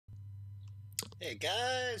Hey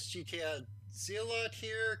guys, GTA Zeellott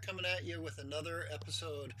here, coming at you with another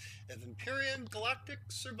episode of Empyrion Galactic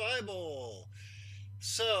Survival.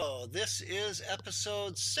 So, this is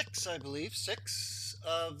episode 6, I believe, 6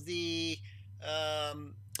 of the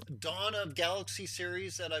um, Dawn of Galaxy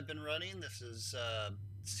series that I've been running. This is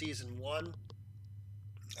season 1.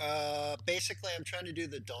 Basically, I'm trying to do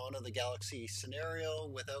the Dawn of the Galaxy scenario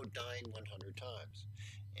without dying 100 times.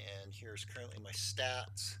 And here's currently my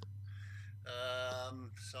stats.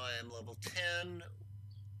 So I am level 10.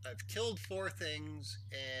 I've killed 4 things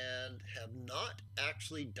and have not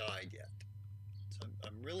actually died yet. So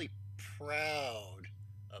I'm really proud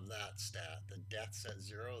of that stat. The deaths at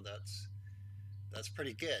 0, that's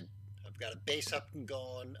pretty good. I've got a base up and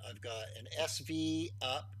going. I've got an SV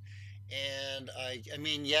up. And I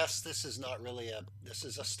mean, yes, this is not really this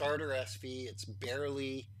is a starter SV. It's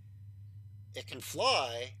barely, it can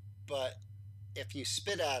fly, but if you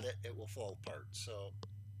spit at it, it will fall apart. So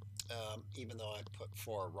even though I put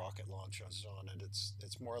 4 rocket launchers on it,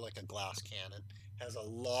 it's more like a glass cannon. Has a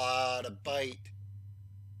lot of bite,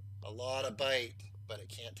 but it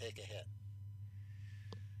can't take a hit.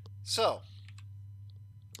 So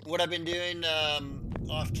what I've been doing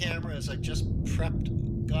off camera is I just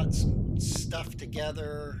got some stuff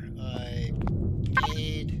together. I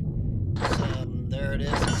made some. There it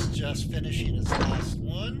is. It's just finishing its last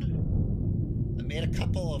one. I made a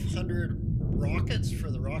couple of 100 rockets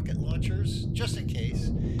for the rocket launchers, just in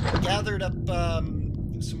case. Gathered up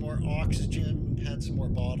some more oxygen, had some more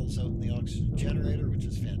bottles out in the oxygen generator, which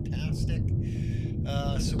is fantastic.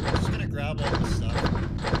 So we're just going to grab all this stuff.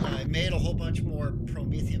 I made a whole bunch more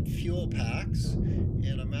Promethean fuel packs,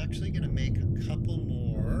 and I'm actually going to make a couple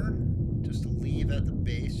more just to leave at the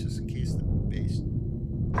base, just in case the base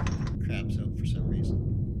craps out for some reason.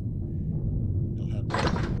 You'll have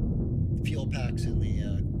fuel packs in the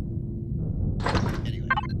anyway,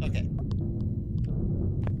 okay,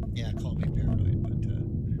 yeah, call me paranoid, but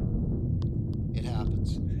it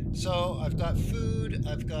happens. So I've got food,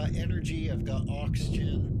 I've got energy, I've got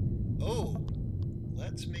oxygen. Oh,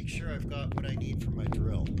 let's make sure I've got what I need for my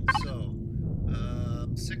drill. So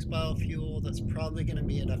 6 biofuel, that's probably going to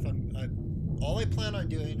be enough. All I plan on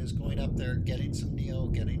doing is going up there, getting some Neo,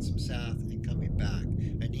 getting some Sath, and coming back.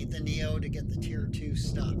 I need the Neo to get the tier 2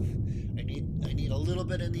 stuff. I need a little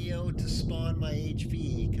bit of Neo to spawn my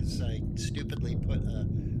HV, because I stupidly put a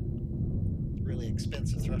really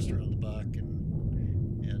expensive thruster on the buck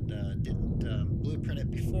and didn't blueprint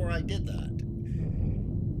it before I did that.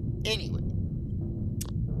 Anyway,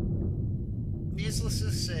 needless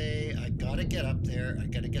to say, I gotta get up there, I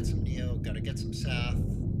gotta get some Neo, gotta get some Sath.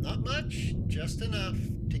 Not much, just enough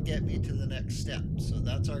to get me to the next step. So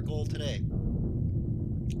that's our goal today.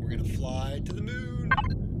 We're gonna fly to the moon.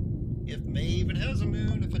 If May even has a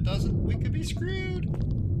moon. If it doesn't, we could be screwed.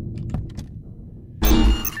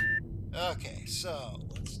 Okay, so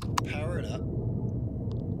let's power it up.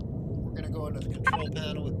 We're gonna go into the control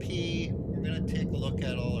panel with P. We're gonna take a look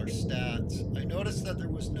at all our stats. I noticed that there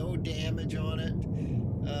was no damage on it.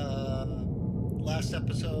 Last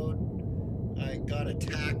episode, I got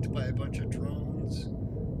attacked by a bunch of drones.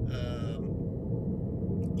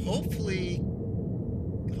 Hopefully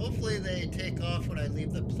they take off when I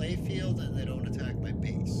leave the playfield and they don't attack my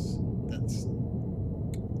base.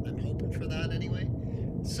 I'm hoping for that anyway.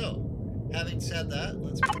 So, having said that,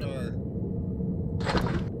 let's put our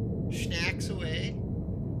snacks away.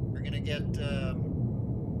 We're gonna get the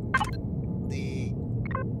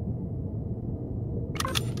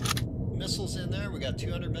missiles in there. We got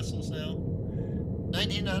 200 missiles now.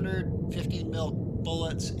 1915 mil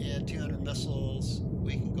bullets and 200 missiles.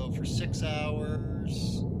 We can go for 6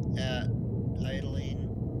 hours at idling.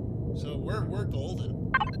 So we're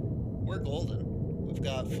golden. We're golden. We've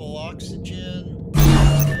got full oxygen.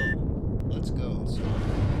 Let's go. So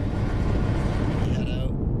we head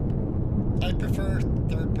out. I prefer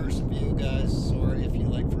third-person view, guys. Sorry if you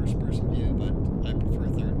like first-person view, but I prefer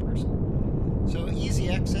third-person. So easy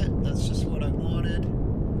exit. That's just what I wanted.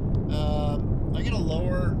 I'm going to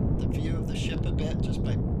lower the view of the ship a bit just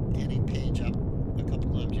by hitting page up a couple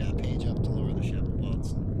times. Yeah, page up to lower the ship. Well,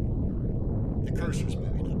 the cursor's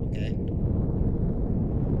moving up, okay?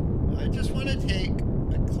 I just want to take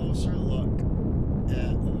a closer look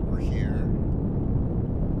at over here.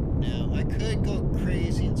 Now, I could go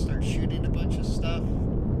crazy and start shooting a bunch of stuff,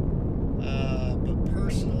 but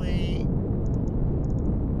personally,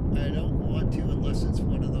 I don't want to unless it's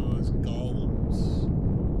one of those golems.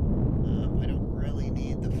 I don't really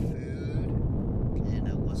need the food. Okay,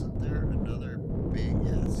 now wasn't there another base?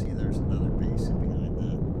 Yeah, see, there's another base in behind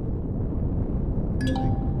that.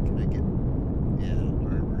 Can I get, yeah,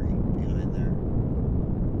 armory behind there.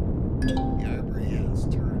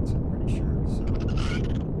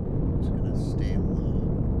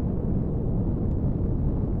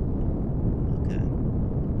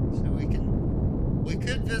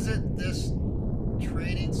 hit this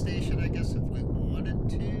training station, I guess, if we wanted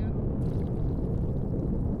to.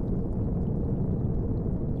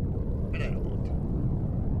 But I don't want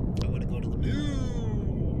to. I want to go to the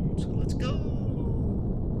moon. So let's go.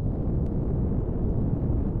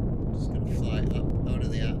 Just going to fly up out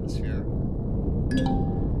of the atmosphere.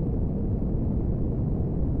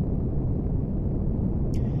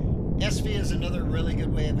 SV is another really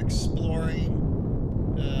good way of exploring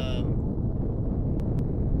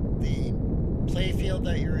the playfield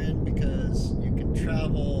that you're in, because you can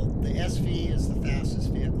travel. The SV is the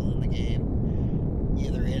fastest vehicle in the game,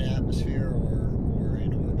 either in atmosphere or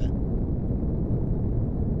in orbit.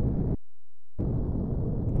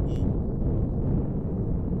 Whoa.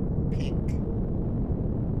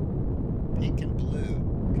 Pink and blue.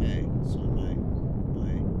 Okay, so I'm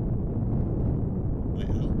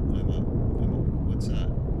up. What's that?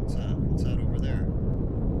 What's that over there?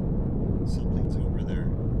 Something's over there.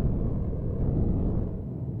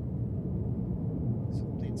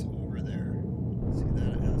 Something's over there. See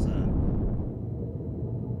that? It has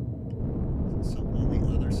something on the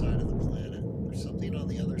other side of the planet. There's something on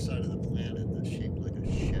the other side of the planet that's shaped like a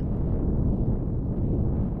ship.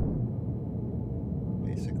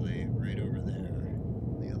 Basically, right over there.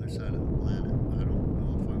 On the other side of the planet. I don't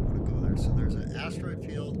know if I want to go there. So there's an asteroid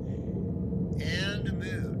field and a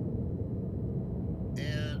moon.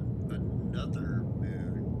 And another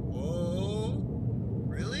moon. Whoa!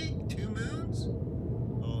 Really? 2 moons?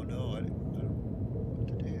 Oh no, I don't know what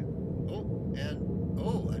to do. Oh, and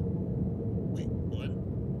wait, one.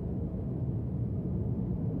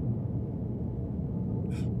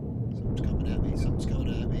 Something's coming at me. Something's coming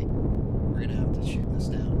at me. We're gonna have to shoot this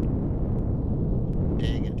down.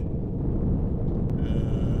 Dang it.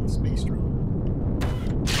 Space drone.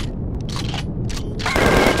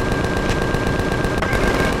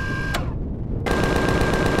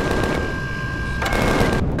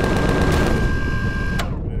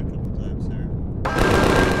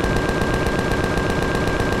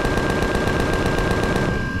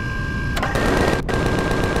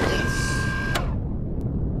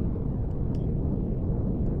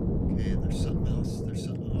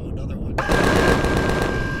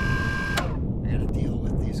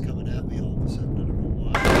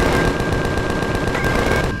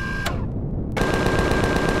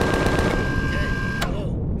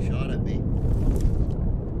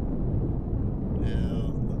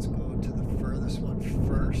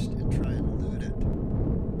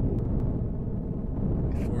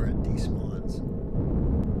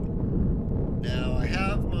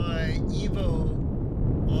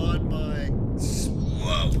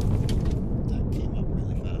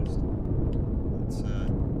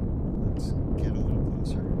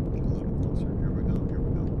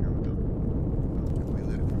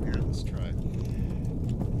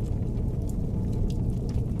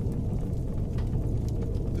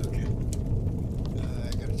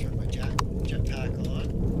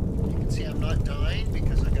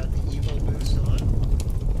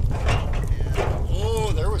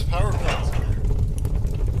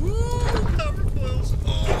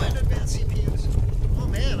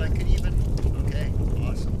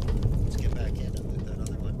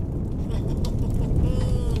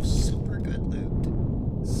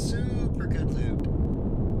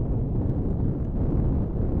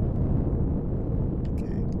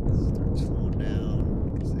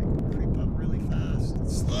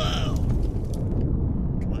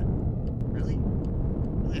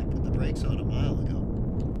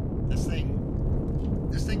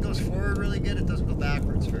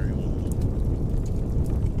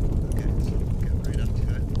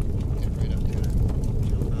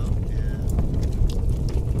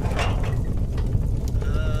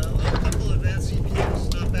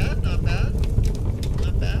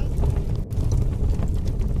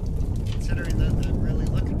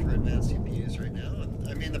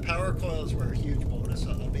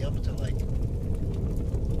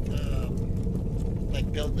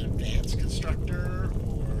 Build an advanced constructor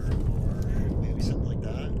or maybe something like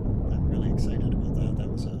that. I'm really excited about that. That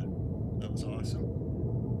was awesome.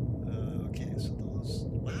 Okay, so those,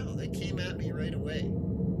 wow, they came at me right away.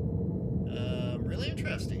 Really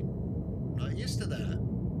interesting. I'm not used to that.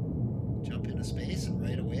 Jump into space and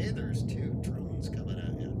right away there's 2 drones coming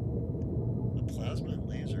at you. A plasma and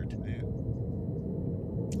laser to boot.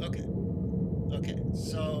 Okay,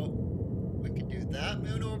 so we can do that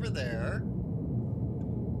moon over there.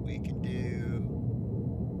 We can do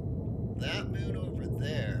that moon over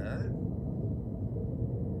there.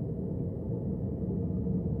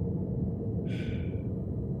 I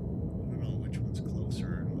don't know which one's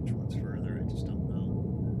closer and which one's further. I just don't know.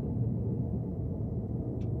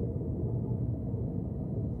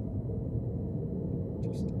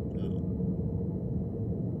 Just don't know.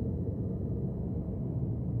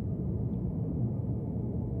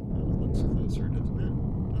 Well, it looks closer, doesn't it?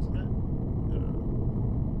 Doesn't it? I don't know.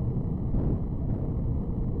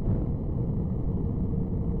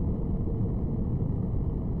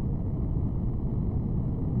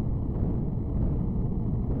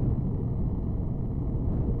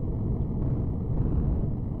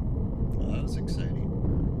 Well, that was exciting.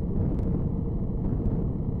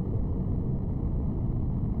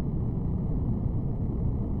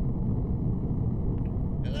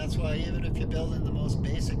 And that's why even if you're building the most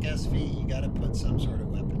basic SV, you got to put some sort of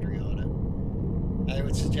weaponry on it. I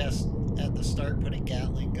would suggest at the start putting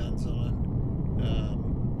Gatling guns on.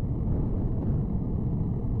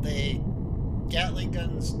 Gatling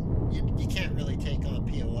guns, you can't really take on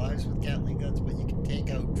POIs with Gatling guns, but you can take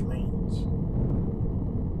out drones.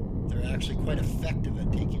 They're actually quite effective at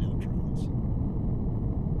taking out drones.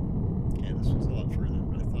 Okay, this was a lot further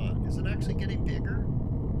than I thought. Is it actually getting bigger?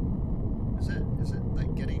 Is it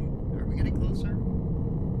like getting, are we getting closer?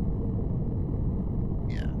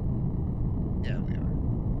 Yeah. Yeah, we are.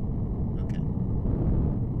 Okay.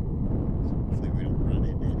 So hopefully we don't run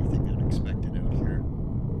into anything unexpected out here.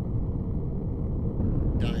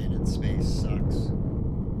 Dying in space sucks.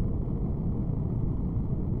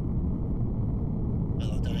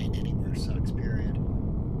 Although dying anywhere sucks, period.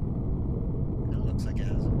 Kind of looks like it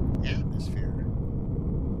has an atmosphere.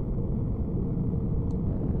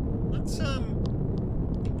 Let's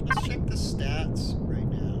check the stats right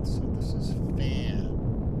now. So this is fan.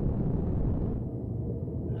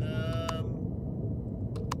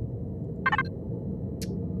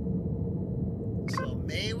 So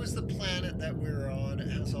May was the planet that we were on. It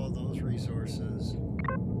has all those resources.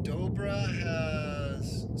 Dobra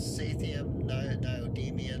has Sathium,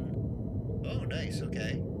 Neodymium. Oh, nice.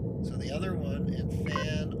 Okay. So the other one in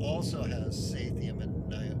Fan also has Sathium and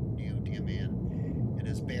Neodymium. It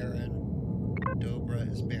is barren.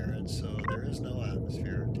 Dobra is barren, so there is no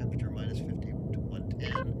atmosphere. Temperature minus 50 to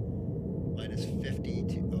 110. Minus 50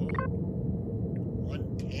 to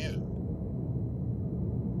 110.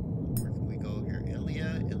 Where can we go here?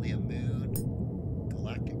 Ilia Moon,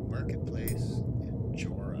 Galactic Marketplace, and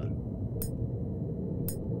Jorah.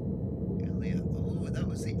 Ilia. Oh, that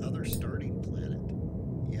was the other starting planet.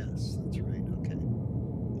 Yes, that's right. Okay.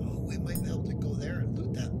 Oh, we might be able to go there and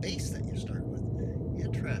loot that base that you start with.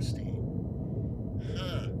 Interesting.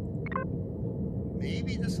 Huh.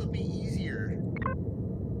 Maybe this will be easier.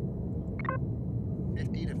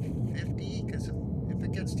 50 to 50, because if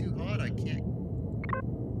it gets too hot, I can't.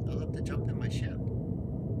 I'll have to jump in my ship.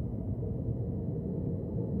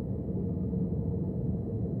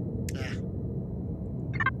 Ah.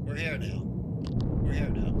 We're here now. We're here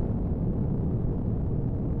now.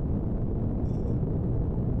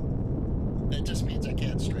 That just means I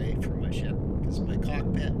can't stray from my ship, because my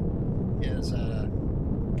cockpit is a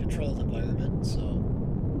controlled environment, so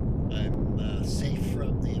I'm safe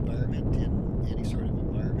from the environment in any sort of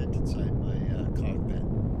environment inside my cockpit,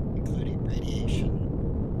 including radiation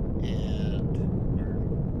and, or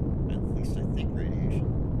at least I think radiation,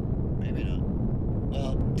 maybe not.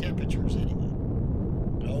 Well, temperatures anyway.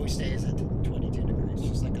 It always stays at 22 degrees,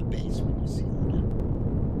 just like a base when you seal it in.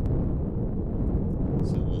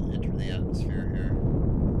 So we'll enter the atmosphere here.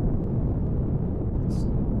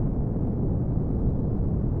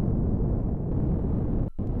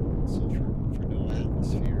 So for no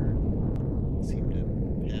atmosphere, seem to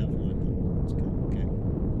have one. It's kind of okay.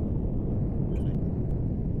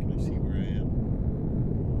 Can I see where I am?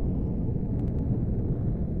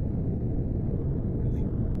 Really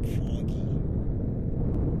foggy.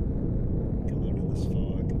 Come out of this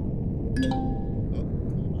fog. Oh,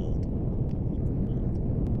 cobalt.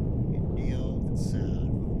 Neo and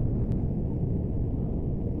Sath.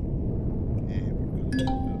 Okay, we're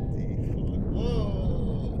going up the fog.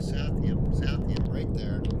 Whoa! Sathium, right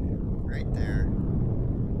there. Right there.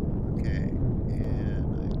 Okay, and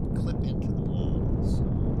I clip into the wall.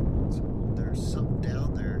 So there's something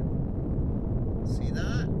down there. See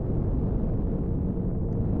that?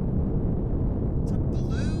 It's a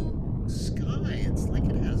blue sky. It's like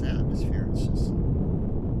it has atmosphere. It's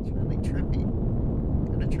really trippy.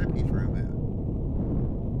 Kind of trippy for a moon.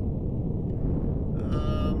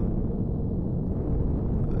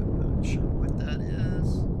 I'm not sure what that is.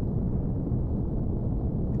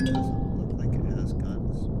 It doesn't look like it has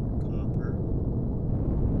guns or copper.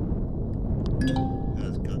 If it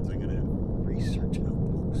has guns, I'm gonna have a research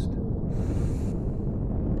outpost.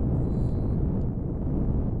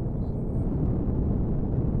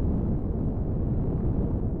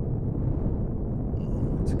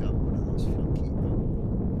 Oh, it's got one of those funky. Oh.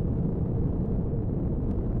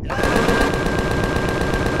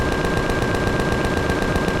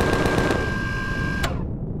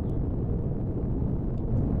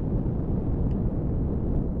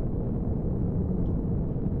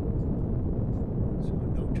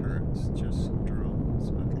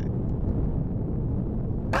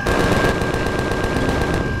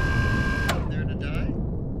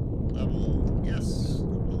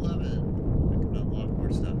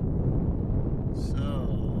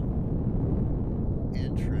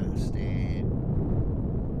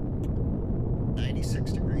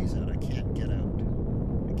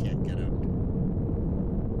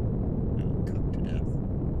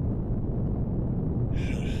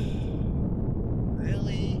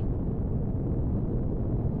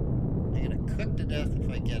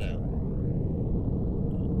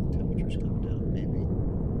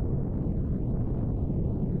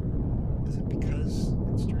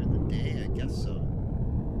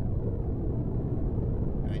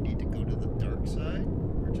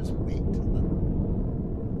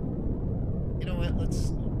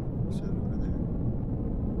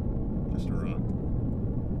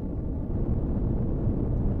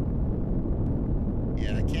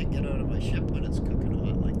 I can't get out of my ship when it's cooking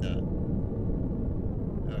hot like that.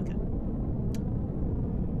 Okay.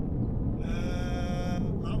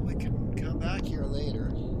 Well, we can come back here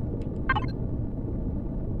later.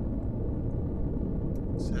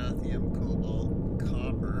 Sathium, cobalt,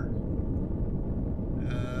 copper.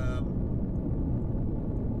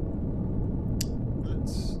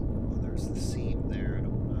 Well, there's the seam there. I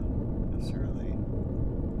don't want to necessarily.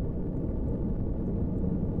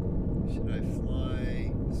 Should I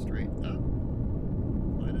fly straight up?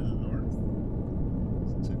 Fly to the north?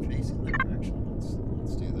 Since I'm facing that direction,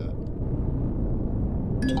 let's do that.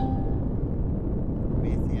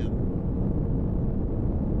 Lithium.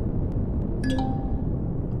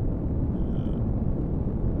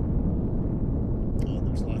 Oh,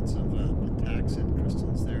 there's lots of pentaxid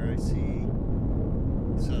crystals there. I see.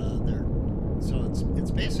 So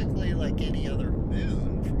it's basically like any other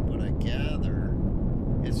moon, from what I gather.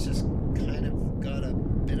 It's just kind of got a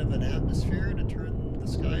bit of an atmosphere to turn the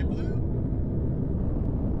sky blue,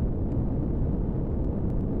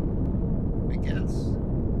 I guess.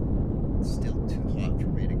 It's still too hot for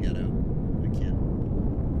me to get out. I can't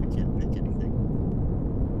pick anything.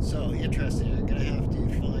 So interesting. I'm gonna have to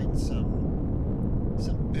find some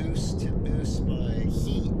boost to boost my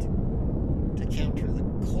heat to counter the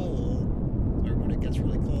cold. Or when it gets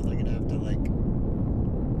really cold, I'm gonna have to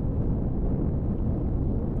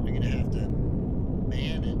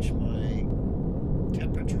manage my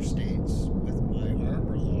temperature states with my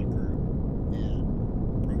arbor locker and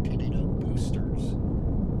rotating out boosters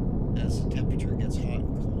as the temperature gets hot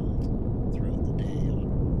and cold throughout the day on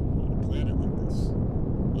a planet like this.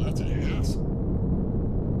 Well, that's a hassle.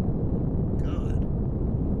 God.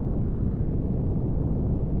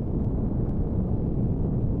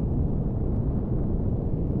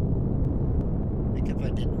 I think if I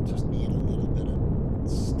didn't just need a little bit of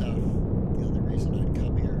stuff, the only reason I'd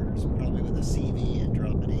come here is probably with a CV and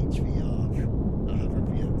drop an HV off the hover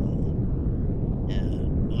vehicle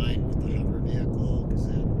and mine with the hover vehicle, because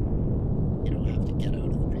then you don't have to get out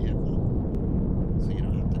of the vehicle, so you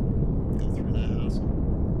don't have to go through that hassle.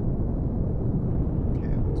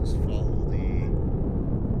 Okay, we'll just follow the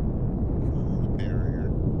barrier.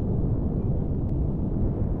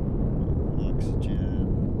 Oxygen.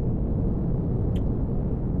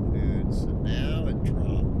 So now it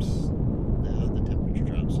drops. Now the temperature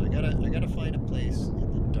drops. So I gotta find a place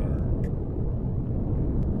in the dark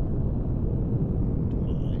to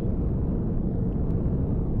mine.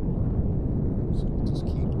 So we'll just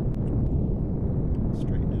keep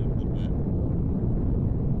straighten it out a little bit.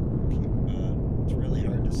 Keep it's really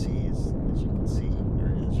hard to see as you can see, or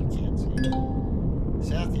as you can't see.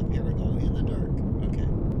 Sathium, here we go, in the dark. Okay.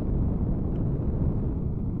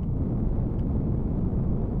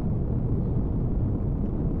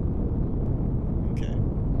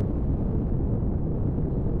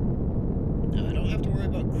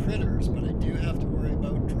 Critters, but I do have to worry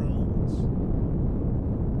about drones.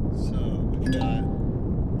 So we've got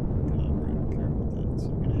copper, I don't care about that. So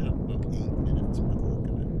I'm going to have about 8 minutes by the look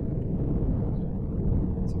of it.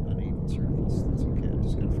 It's an uneven surface. That's okay. I'm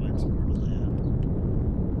just going to find somewhere to land.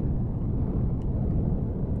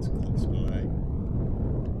 It's close by.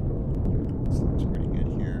 This looks pretty good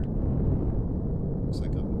here. Looks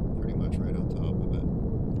like I'm pretty much right on top of it.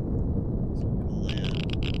 So I'm going to land.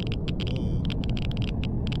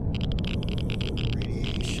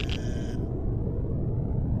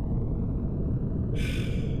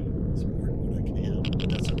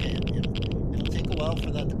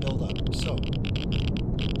 For that to build up. So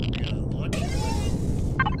we're gonna launch it.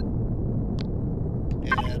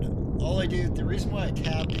 And all I do, the reason why I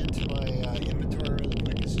tapped into my inventory really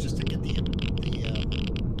quick is just to get the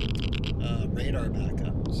radar back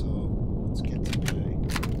up. So let's get to my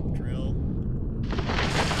drill.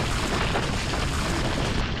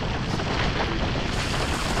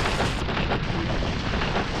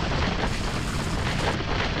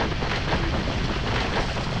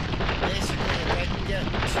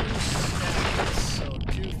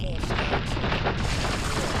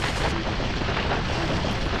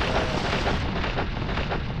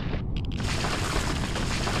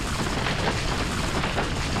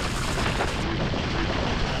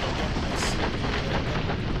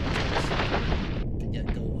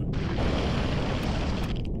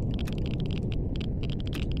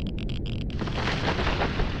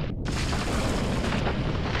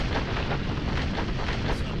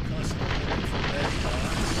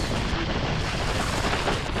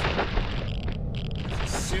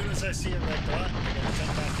 I see a red dot, I'm going to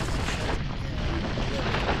jump back in my ship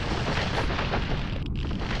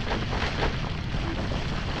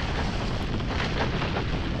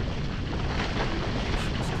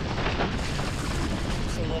and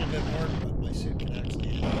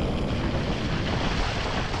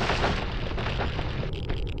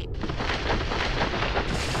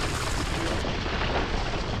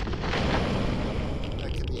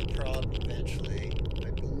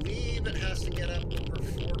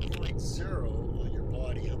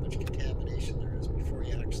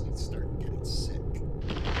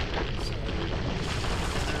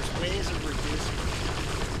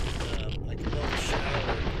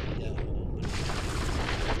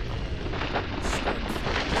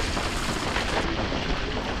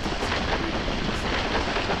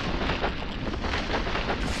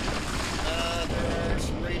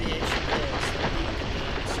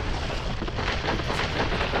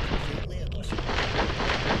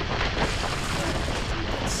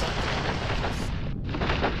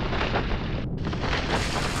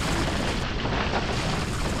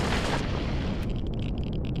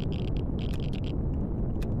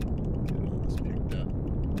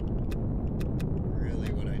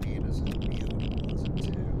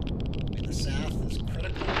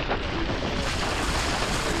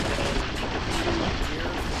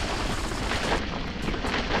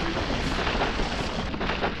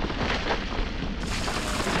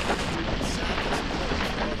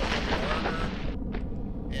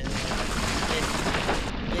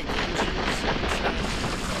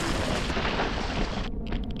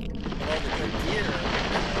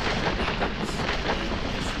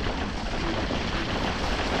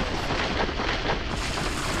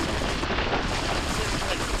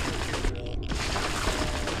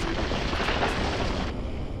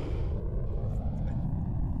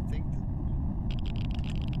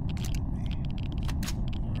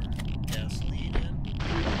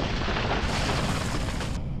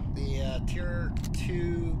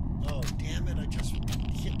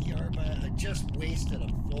wasted a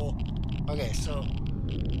full... Okay, so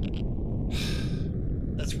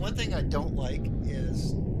that's one thing I don't like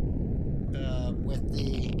is with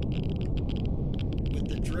the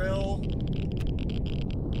drill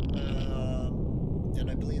and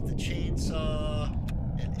I believe the chainsaw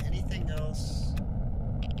and anything else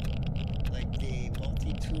like the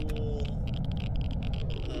multi-tool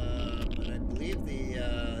and I believe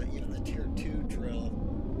the even the tier 2 drill,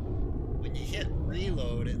 when you hit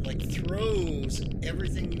reload it like throws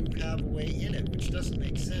everything you have away in it, which doesn't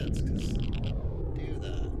make sense because do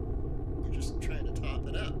that. You're just trying to top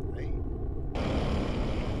it up, right?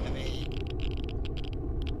 I mean,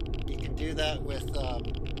 you can do that with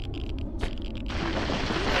weapons,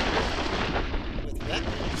 and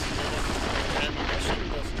ammunition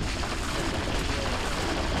doesn't.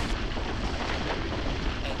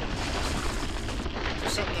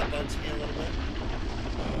 There's something that bugs me a little bit.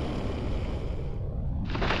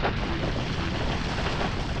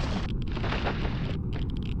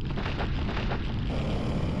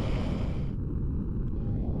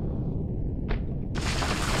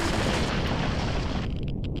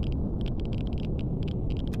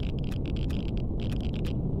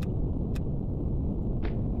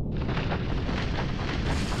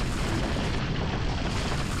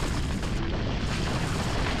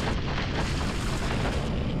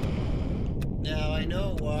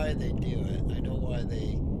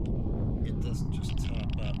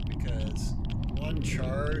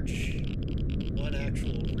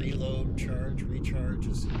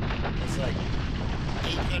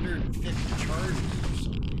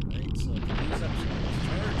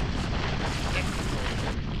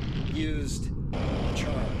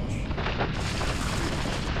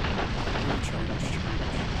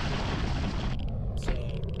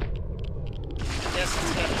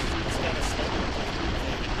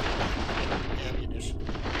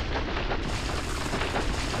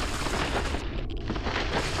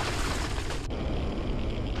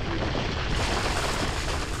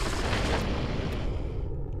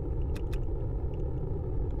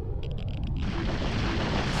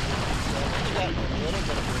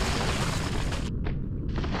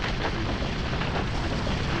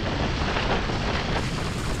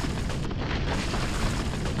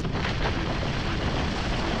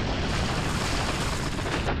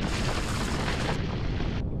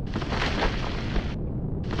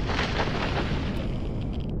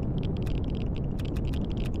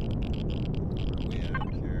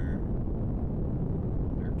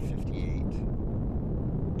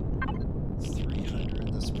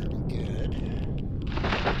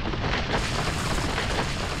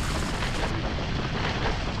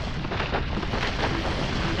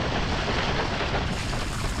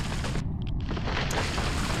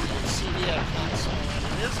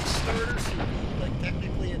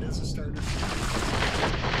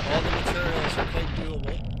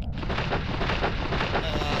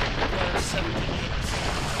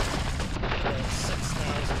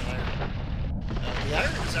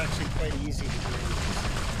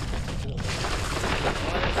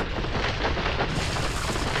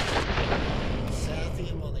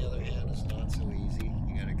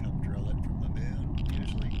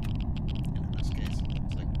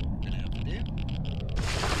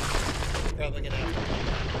 Probably gonna have to.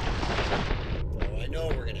 Oh, I know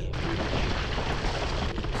we're gonna have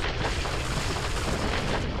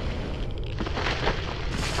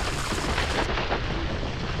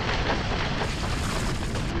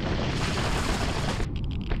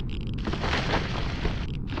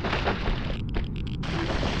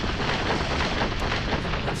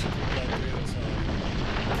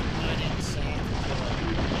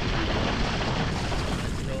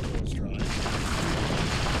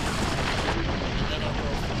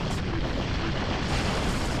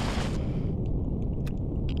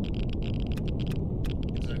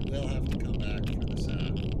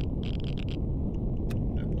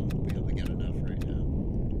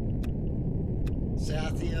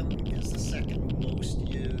is the second most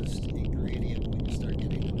used ingredient when you start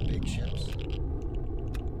getting into big ships.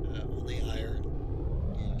 Only iron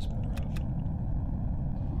you use more of.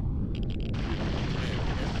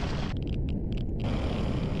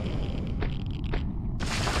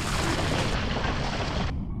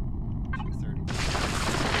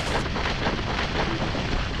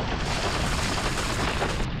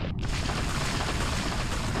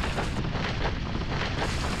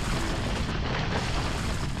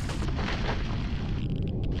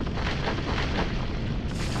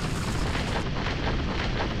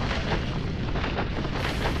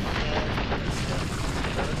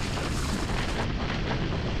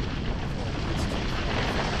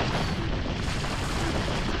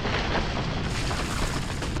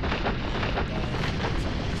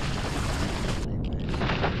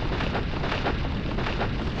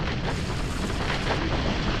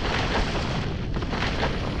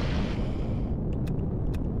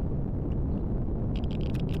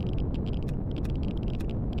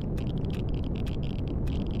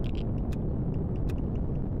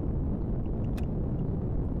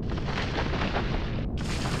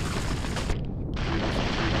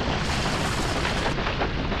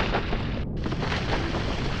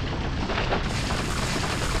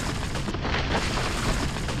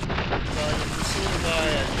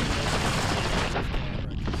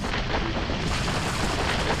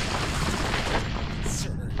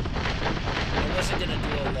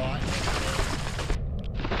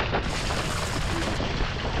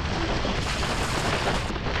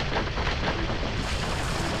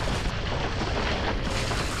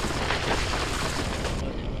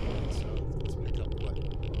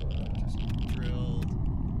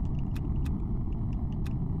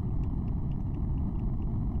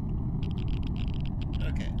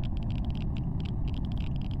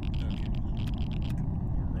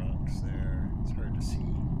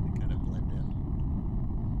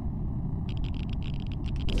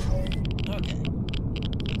 Okay.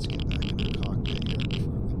 Let's get back in our cockpit here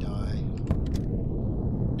before we die.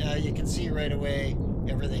 Now you can see right away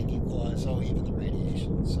everything equalized. Oh, even the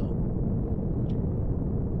radiation. So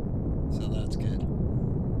that's good.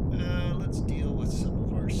 Let's deal with some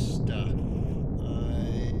of our stuff.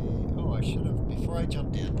 I should have, before I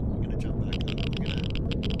jumped in, I'm gonna jump back up.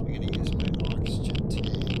 I'm gonna use my oxygen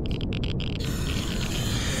tank.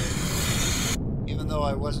 Even though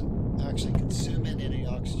I wasn't actually consuming any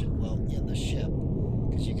oxygen while in the ship,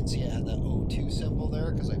 because you can see I had that O2 symbol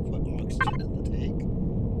there because I put oxygen in the tank,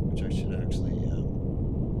 which I should actually, I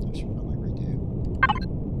should probably redo.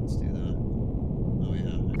 Let's do that. Oh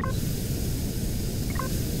yeah.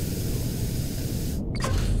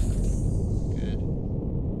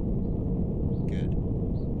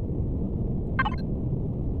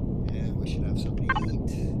 We should have somebody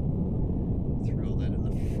eat. Throw that in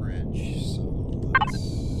the fridge. So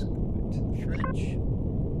let's go into the fridge.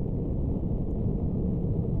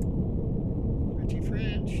 Fridgy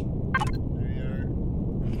fridge. There we are.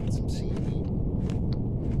 Got some seaweed.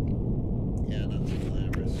 Yeah, not too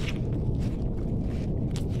glamorous.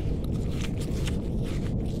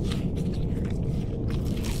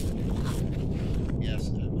 Yes,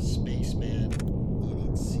 I'm a spaceman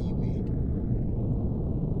eating seaweed.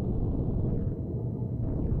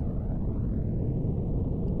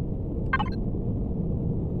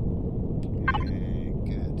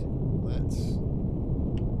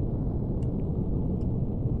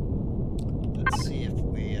 Let's see if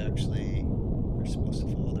we actually are supposed to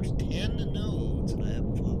follow. There's 10 nodes and I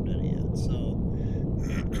haven't followed any yet, so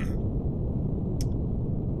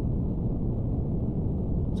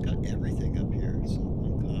it's got everything up here.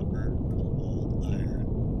 Silicon, copper, cobalt, iron.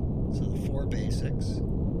 So the 4 basics.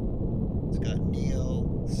 It's got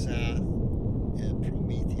Neo, Sath, and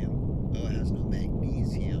Promethium. Oh, it has no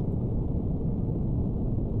magnesium.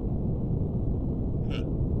 Huh.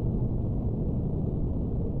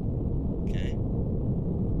 Okay.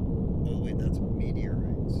 Oh wait, that's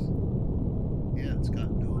meteorites. Yeah, it's got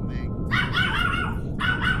no mag.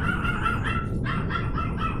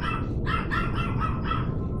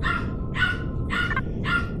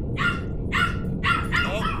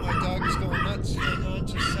 Oh, my dog is going nuts. Hang on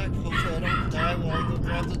just a sec. Hopefully I don't die while I go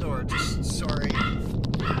grab the door. Just sorry.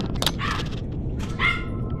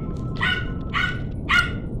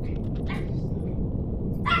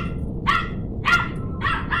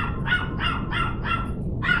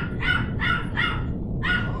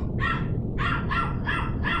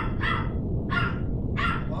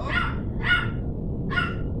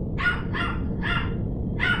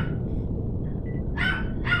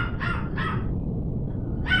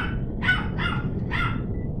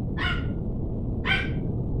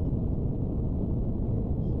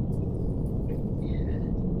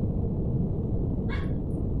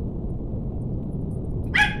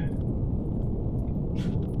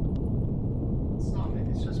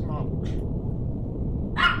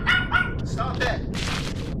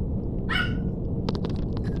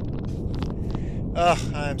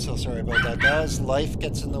 Oh, I'm so sorry about that, guys. Life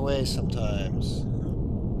gets in the way sometimes.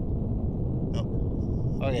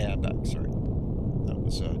 Oh, okay, I'm back. Sorry. That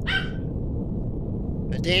was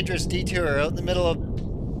a dangerous detour out in the middle of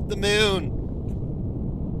the moon.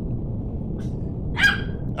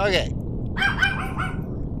 Okay.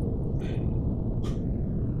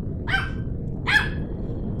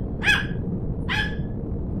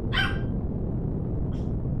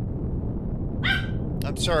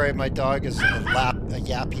 I'm sorry, my dog is a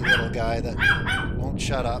yappy little guy that won't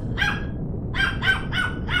shut up.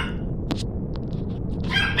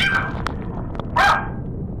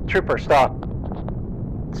 Trooper, stop.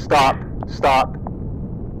 Stop. Stop.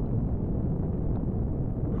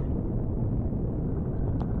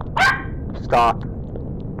 Stop.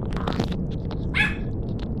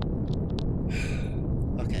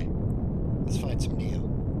 Okay. Let's find some Neo.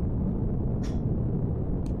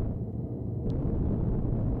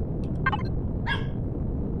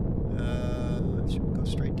 Should we go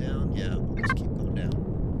straight down? Yeah, we'll just keep going down.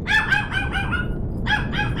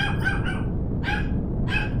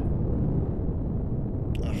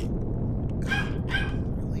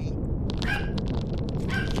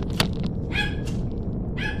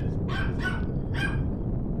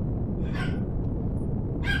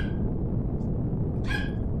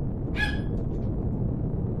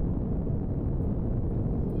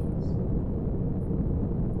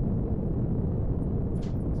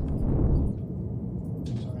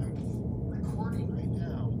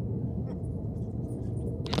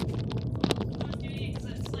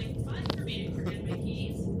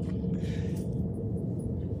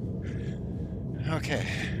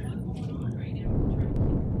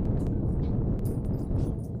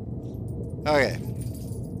 Okay.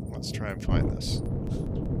 Let's try and find this.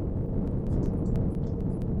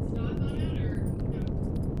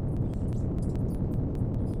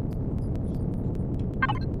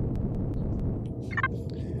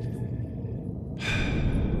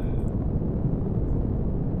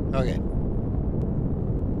 Okay.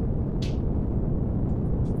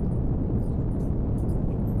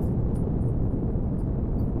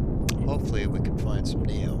 Hopefully we can find some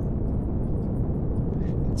Neo.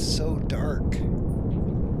 It's so dark.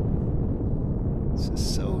 This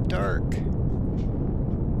is so dark.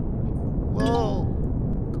 Whoa!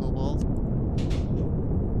 Cobalt.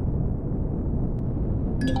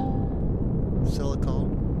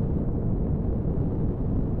 Silicone.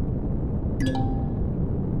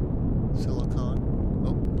 Silicon.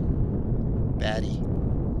 Oh. Baddie.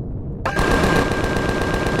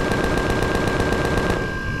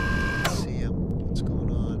 Let's see him. What's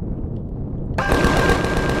going on?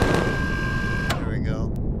 There we go.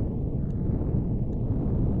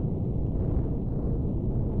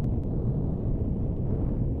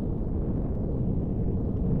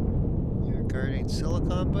 You're guarding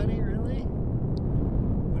Silicon, buddy? Really?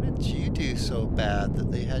 What did you do so bad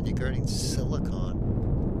that they had you guarding Silicon?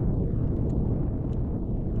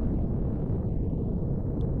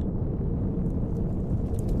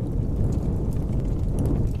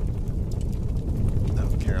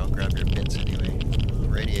 Grab your bits anyway. Oh,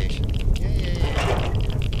 radiation. Yeah.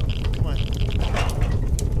 Come on.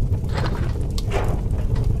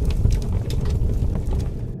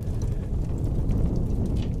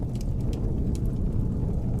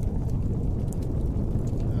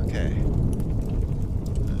 Okay.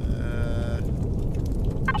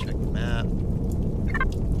 Check the map.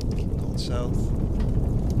 Keep going south.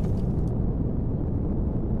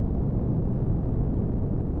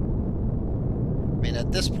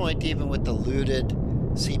 At this point, even with the looted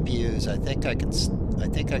CPUs, I think I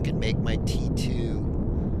can make my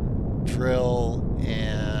T2 drill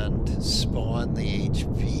and spawn the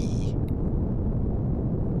HV.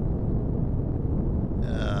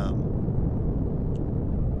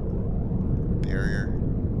 Barrier.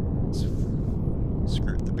 Let's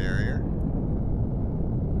skirt the barrier.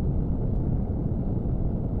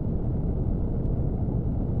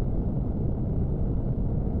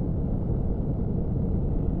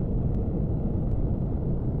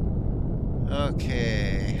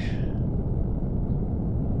 Okay.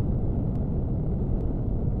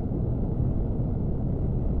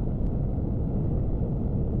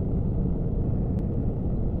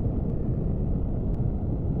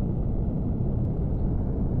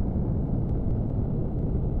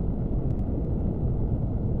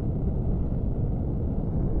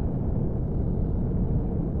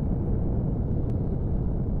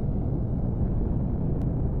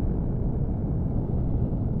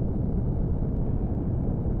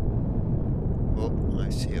 I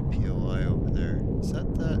see a POI over there. Is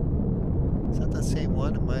that the same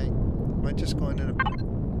one? Am I just going in a...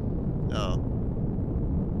 Oh.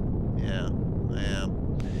 Yeah, I am.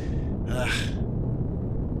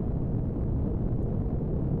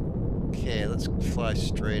 Okay, let's fly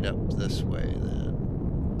straight up this way then.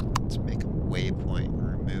 Let's make a waypoint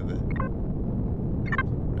and remove it.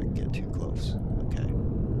 Don't get too close. Okay.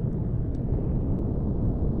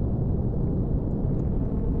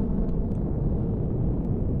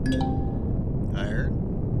 Iron.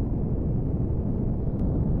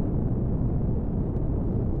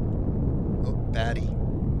 Oh, Batty.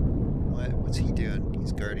 What's he doing?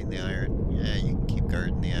 He's guarding the iron. Yeah, you can keep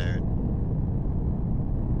guarding the iron.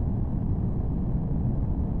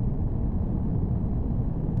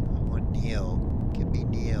 I want Neo. Give me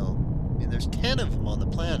Neo. I mean, there's 10 of them on the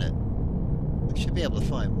planet. I should be able to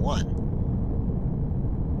find one.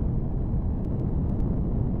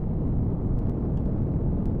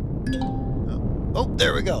 Oh,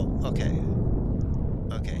 there we go. Okay.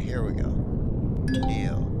 Okay, here we go.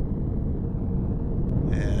 Neo.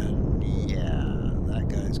 And yeah, that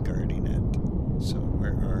guy's guarding it. So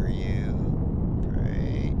where are you?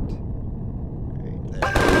 Right there.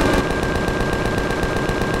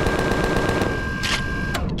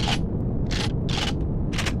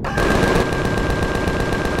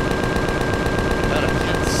 God, I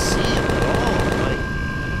can't see him at all. I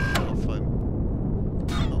don't know if I'm...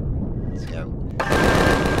 Oh, see how...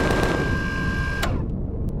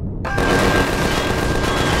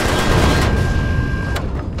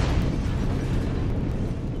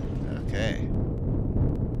 Okay.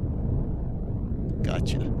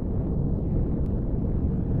 Gotcha.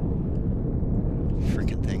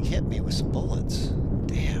 Freaking thing hit me with some bullets.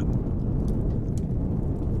 Damn.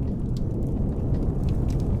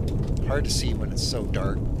 Hard to see when it's so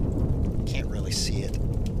dark. can't really see it.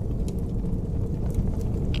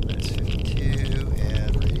 That's 52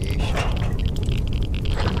 and radiation.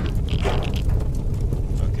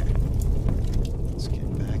 Okay. Let's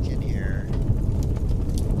get back in here.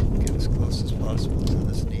 Get as close as possible to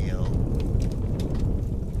this Neo.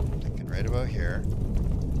 Thinking right about here.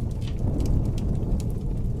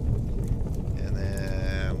 And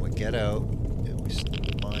then we get out and we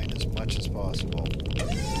mine as much as possible.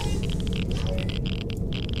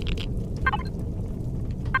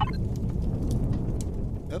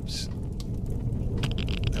 Oops.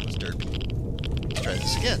 That was derpy. Let's try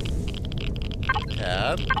this again.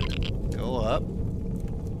 Tab. Go up.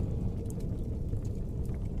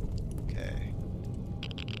 Okay.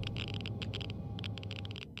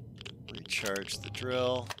 Recharge the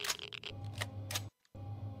drill.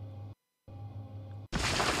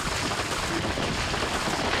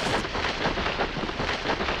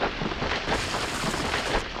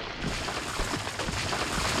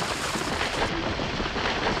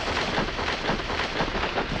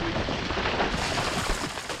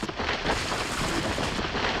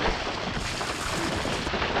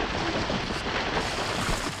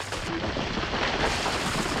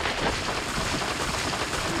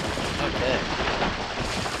 Okay.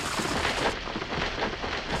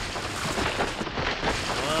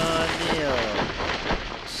 Neo.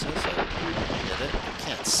 Says I get it. I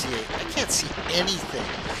can't see it. I can't see anything.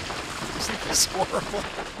 Isn't this horrible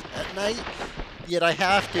at night? Yet I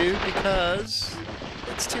have to because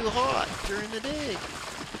it's too hot during the day.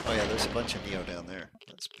 Oh yeah, there's a bunch of Neo down there.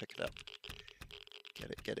 Let's pick it up. Get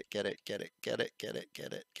it, get it, get it, get it, get it, get it,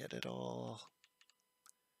 get it, get it all.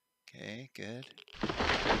 Okay, good.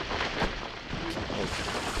 Open.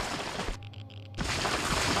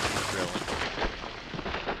 Drilling.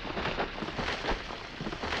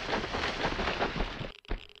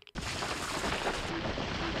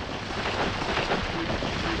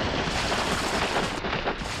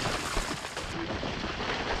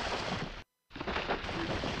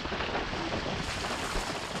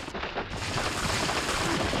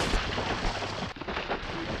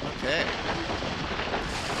 Okay.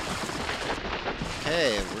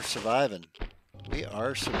 Okay, we're surviving. We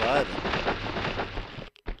are surviving.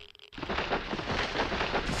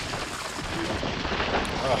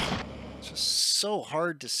 Oh, it's just so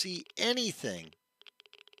hard to see anything.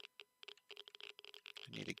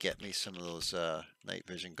 I need to get me some of those night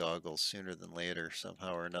vision goggles sooner than later,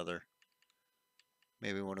 somehow or another.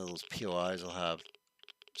 Maybe one of those POIs will have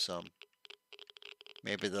some.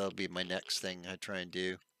 Maybe that'll be my next thing I try and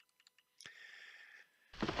do.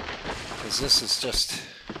 Because this is just...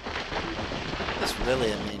 This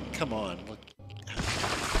really, I mean, come on, look.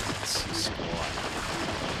 Let's see, squat.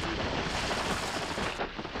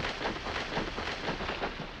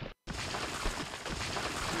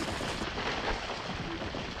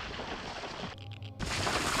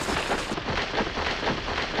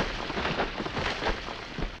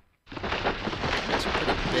 It's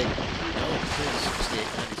pretty big. No,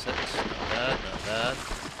 6896. Not bad, not bad.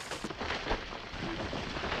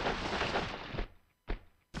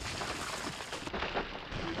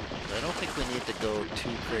 I don't think we need to go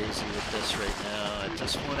too crazy with this right now. I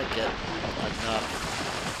just want to get enough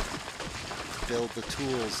to build the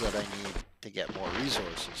tools that I need to get more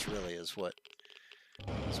resources, really, is what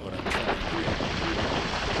I'm trying to do.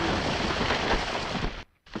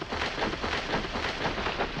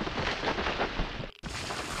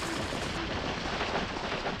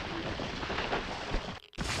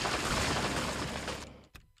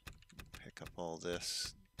 Pick up all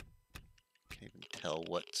this. Can't even tell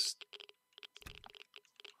what's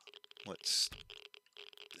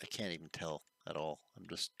I can't even tell at all. I'm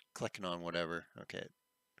just clicking on whatever. Okay, it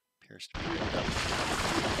appears to be picked up.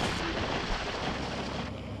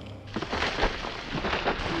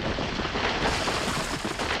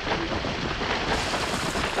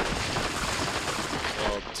 So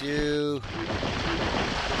I'll do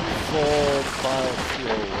full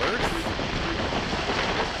biofuel worth.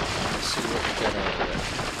 Let's see what we get out of it.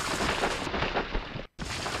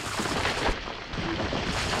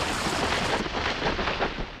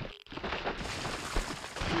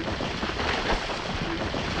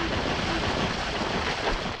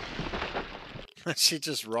 She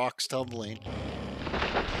just rocks tumbling. Can't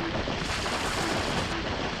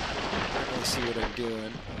really see what I'm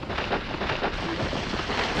doing.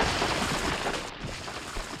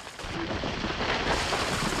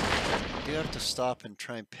 I do have to stop and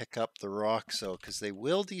try and pick up the rocks though, because they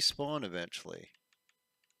will despawn eventually.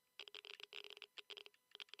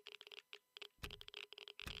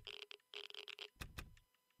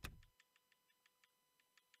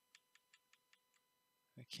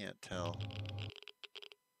 I can't tell.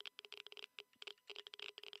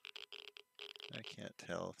 I can't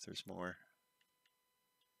tell if there's more.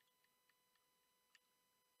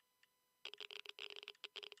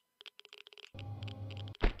 I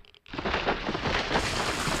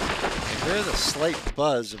hear the slight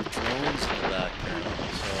buzz of drones in the background,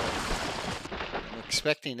 so I'm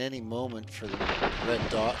expecting any moment for the red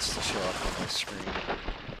dots to show up on my screen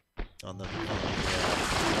on the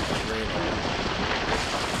radar.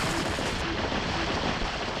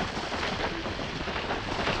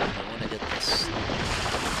 I want to get this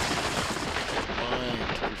mined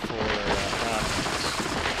before that happens.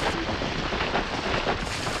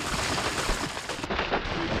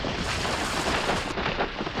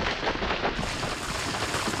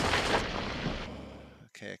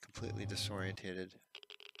 Okay, completely disorientated.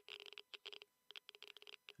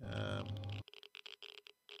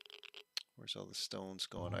 Where's all the stones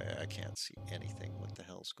going? I can't see anything. What the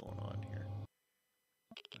hell's going on here? Oh,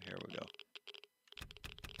 here we go.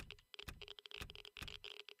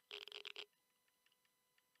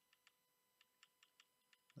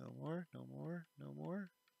 No more, no more, no more.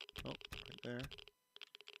 Oh, right there.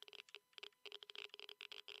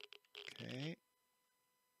 Okay.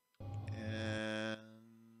 And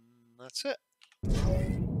that's it.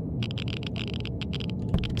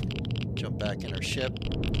 Jump back in our ship.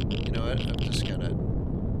 You know what? I'm just gonna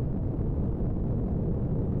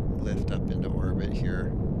lift up into orbit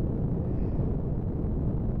here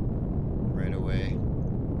right away.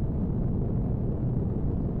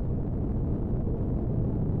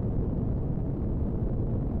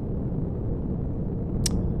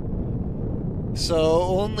 So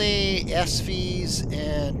only SVs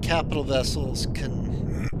and capital vessels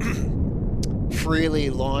can freely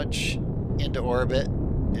launch into orbit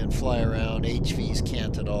and fly around. HVs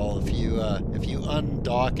can't at all. If you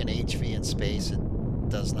undock an HV in space, it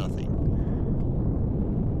does nothing.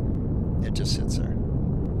 It just sits there.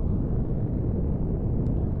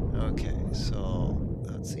 Okay, so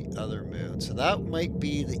that's the other moon. So that might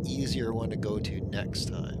be the easier one to go to next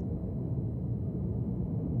time.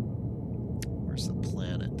 Where's the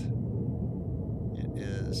planet? It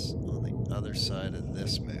is on the other side of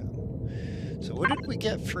this moon. So what did we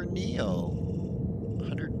get for Neo?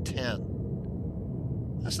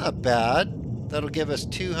 110. That's not bad. That'll give us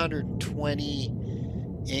 220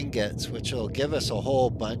 ingots, which will give us a whole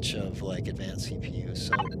bunch of like advanced CPUs.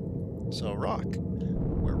 So rock.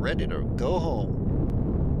 We're ready to go home.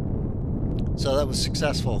 So that was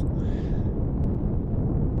successful.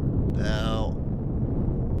 Now,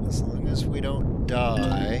 as long as we don't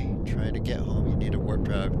die trying to get home, you need a warp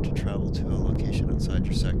drive to travel to a location outside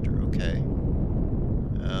your sector. Okay.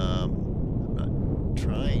 I'm not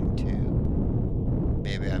trying to.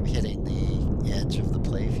 Maybe I'm hitting the edge of the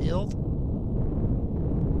playfield.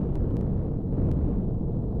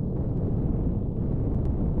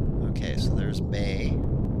 Okay, so there's May.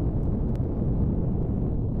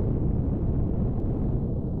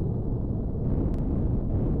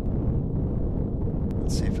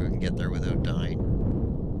 Let's see if we can get there without dying.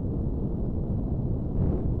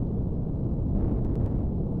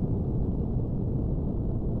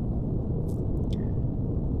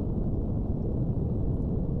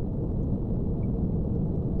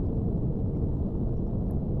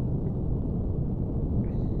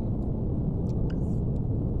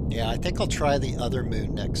 Yeah, I think I'll try the other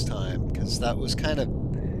moon next time, because that was kind of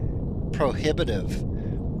prohibitive.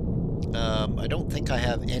 I don't think I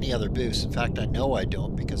have any other boosts. In fact, I know I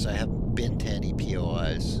don't, because I haven't been to any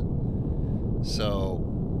POIs. So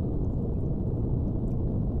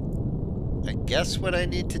I guess what I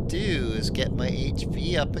need to do is get my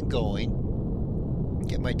HV up and going,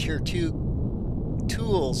 get my tier 2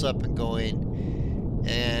 tools up and going,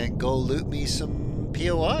 and go loot me some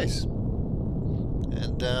POIs.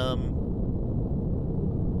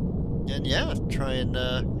 And yeah, try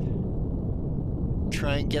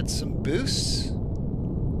and get some boosts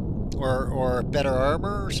or better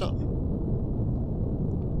armor or something.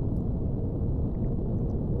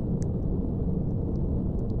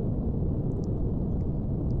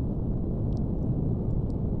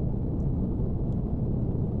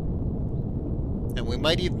 And we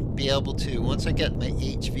might even be able to, once I get my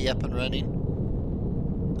HV up and running,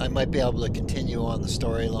 I might be able to continue on the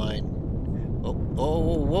storyline. Oh,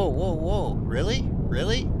 whoa. Really?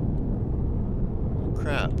 Really? Oh,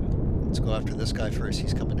 crap. Let's go after this guy first.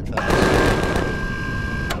 He's coming in fast.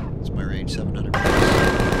 It's my range, 700 meters.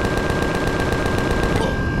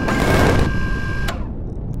 Whoa.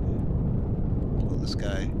 Pull this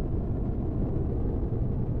guy.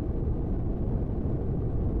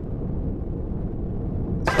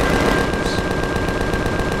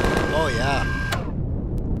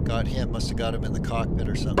 got him in the cockpit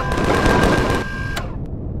or something.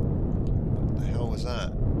 What the hell was that?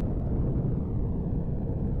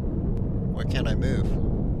 Why can't I move?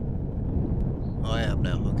 Oh, I am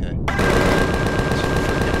now. Okay. It's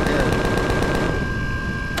freaking weird.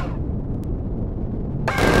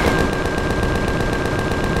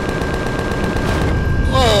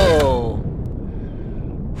 Whoa!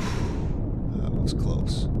 That was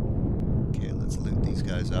close. Okay, let's loot these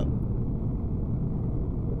guys up.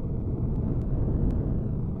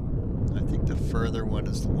 I think the further one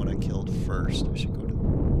is the one I killed first. I should go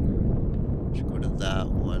to that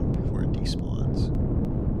one before it despawns.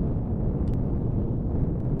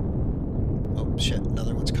 Oh shit,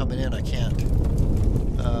 another one's coming in. I can't.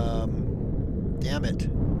 Damn it.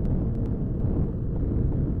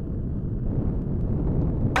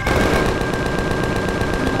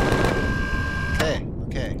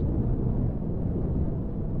 Okay.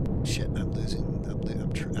 Shit,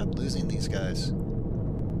 I'm losing these guys.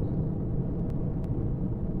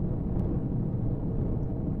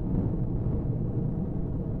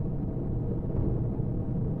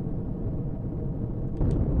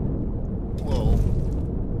 Whoa.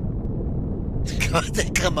 God, they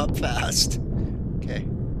come up fast. Okay.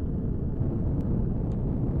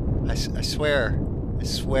 I swear.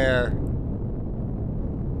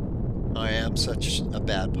 I am such a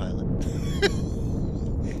bad pilot.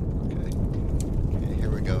 Okay, here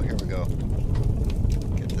we go.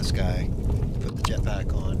 Get this guy. Put the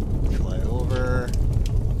jetpack on. Fly over.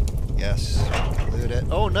 Yes, loot it.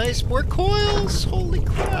 Oh, nice, more coils! Holy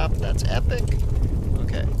crap, that's epic.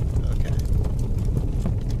 Okay.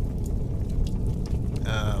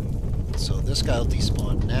 So this guy will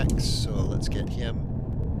despawn next, so let's get him.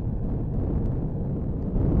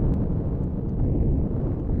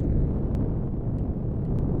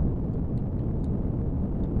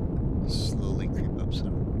 Slowly creep up so I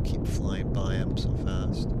don't keep flying by him so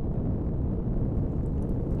fast.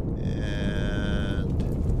 And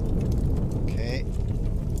okay,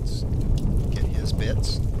 let's get his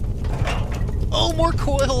bits. Oh, more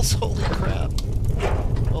coils! Holy crap!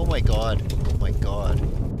 Oh my god!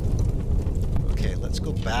 Okay, let's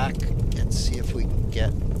go back and see if we can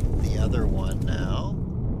get the other one now.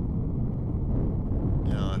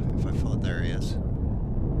 Now, if I fall, there he is.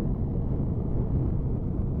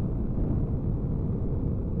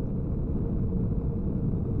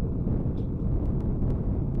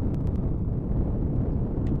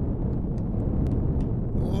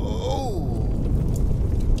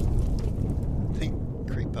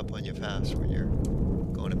 Up on you fast when you're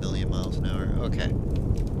going a million miles an hour. Okay.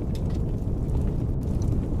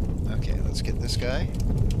 Okay, let's get this guy.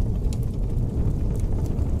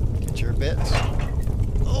 Get your bits.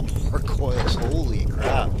 Oh, more coils. Holy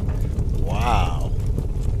crap. Wow.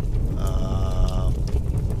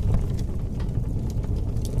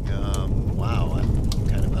 Wow, I'm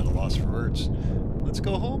kind of at a loss for words. Let's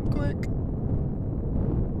go home quick.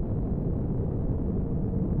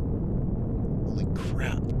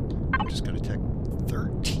 Crap. I'm just going to take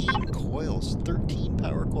 13 coils. 13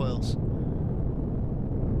 power coils. I'm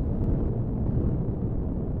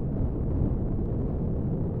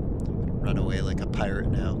going to run away like a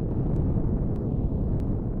pirate now.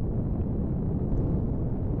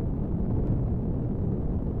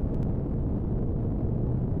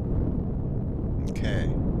 Okay.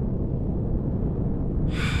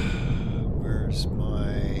 Where's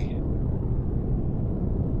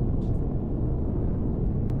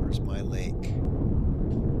my lake?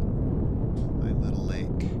 My little lake,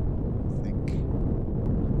 I think.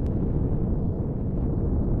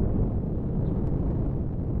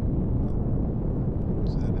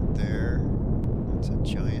 Is that it there? That's a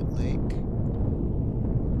giant lake.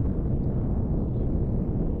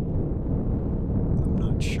 I'm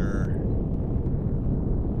not sure.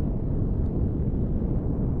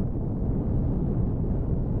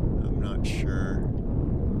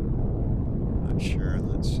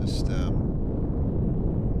 Let's just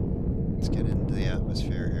let's get into the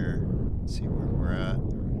atmosphere here. See where we're at.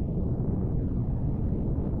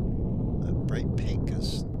 That bright pink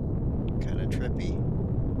is kind of trippy.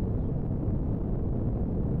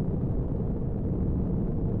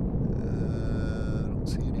 I don't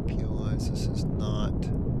see any POIs. This is not.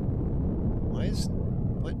 Why is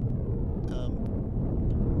what?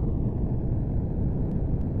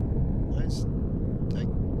 Why is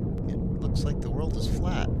like it looks like the world is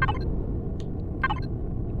flat.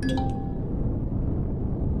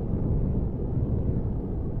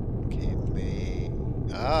 Okay,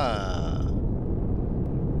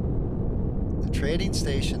 the trading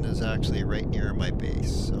station is actually right near my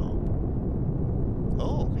base, so.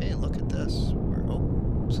 Oh, hey, look at this.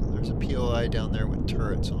 So there's a POI POI down there with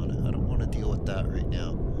turrets on it. I don't want to deal with that right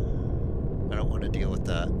now. I don't want to deal with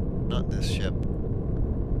that. Not this ship.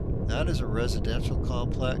 That is a residential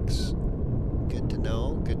complex. Good to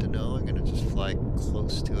know. Good to know. I'm going to just fly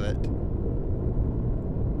close to it.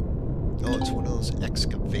 Oh, it's one of those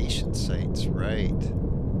excavation sites. Right.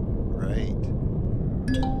 Right.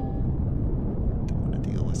 Don't want to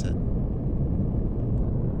deal with it.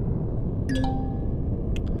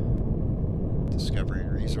 Discovering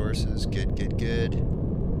resources. Good, good, good.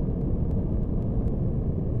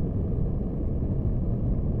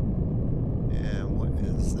 And what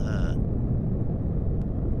is that?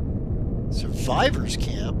 Survivors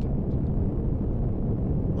camp?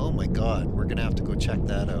 Oh my god, we're gonna have to go check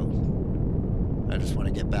that out. I just want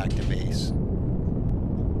to get back to base.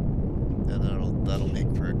 And that'll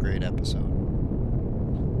make for a great episode.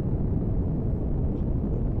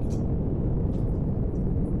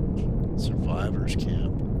 Survivors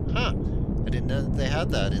camp. Huh. I didn't know that they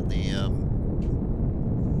had that in the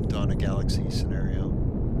Dawn of Galaxy scenario.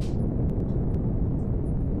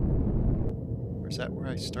 Or is that where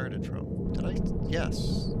I started from? Did I?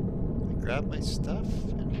 Yes. I grabbed my stuff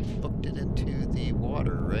and booked it into the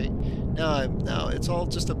water, right? No, it's all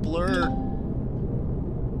just a blur.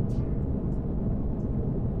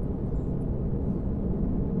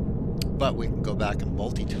 But we can go back and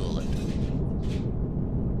multi-tool it.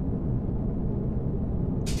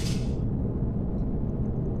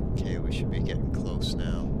 Okay, we should be getting close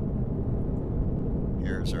now.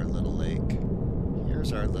 Here's our little lake.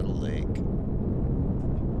 Here's our little lake.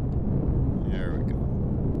 There we go.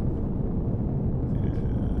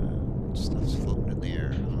 And stuff's floating in the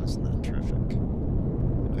air. Oh, isn't that terrific?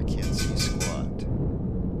 I can't see squat.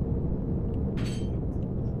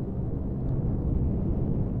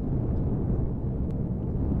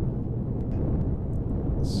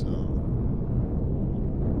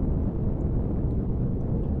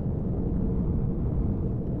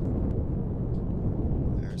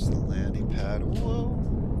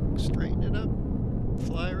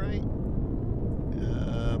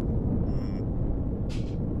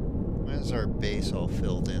 Our base all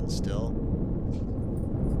filled in still.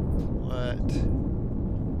 What?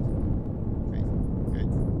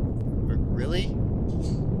 Really?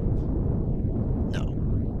 No.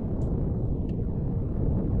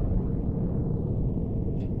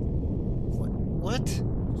 What?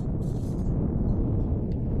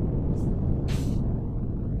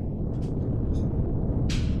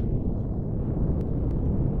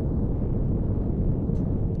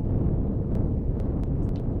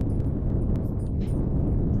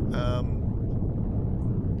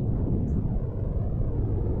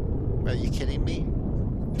 Are you kidding me?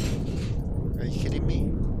 Are you kidding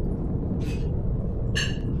me?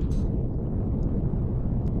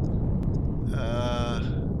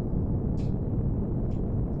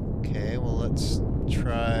 Okay, well let's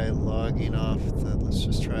try logging off let's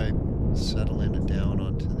just try settling it down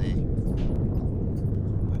onto the...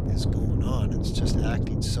 What is going on? It's just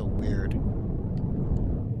acting so weird.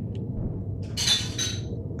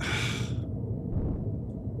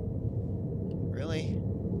 Really?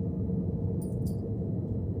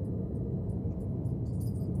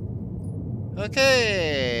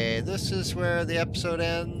 Okay, this is where the episode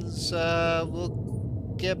ends.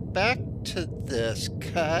 We'll get back to this,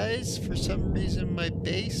 guys. For some reason, my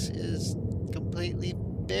base is completely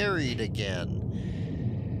buried again.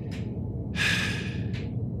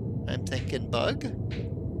 I'm thinking bug.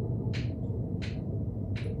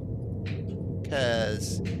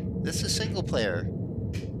 Because this is single player.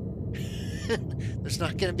 There's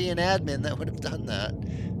not going to be an admin that would have done that.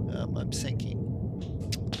 I'm sinking.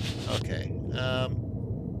 Okay.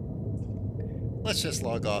 Let's just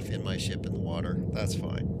log off in my ship in the water. That's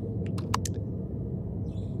fine.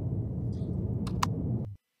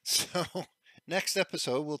 So, next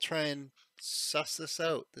episode, we'll try and suss this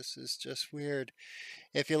out. This is just weird.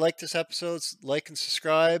 If you like this episode, like and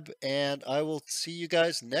subscribe, and I will see you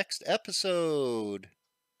guys next episode.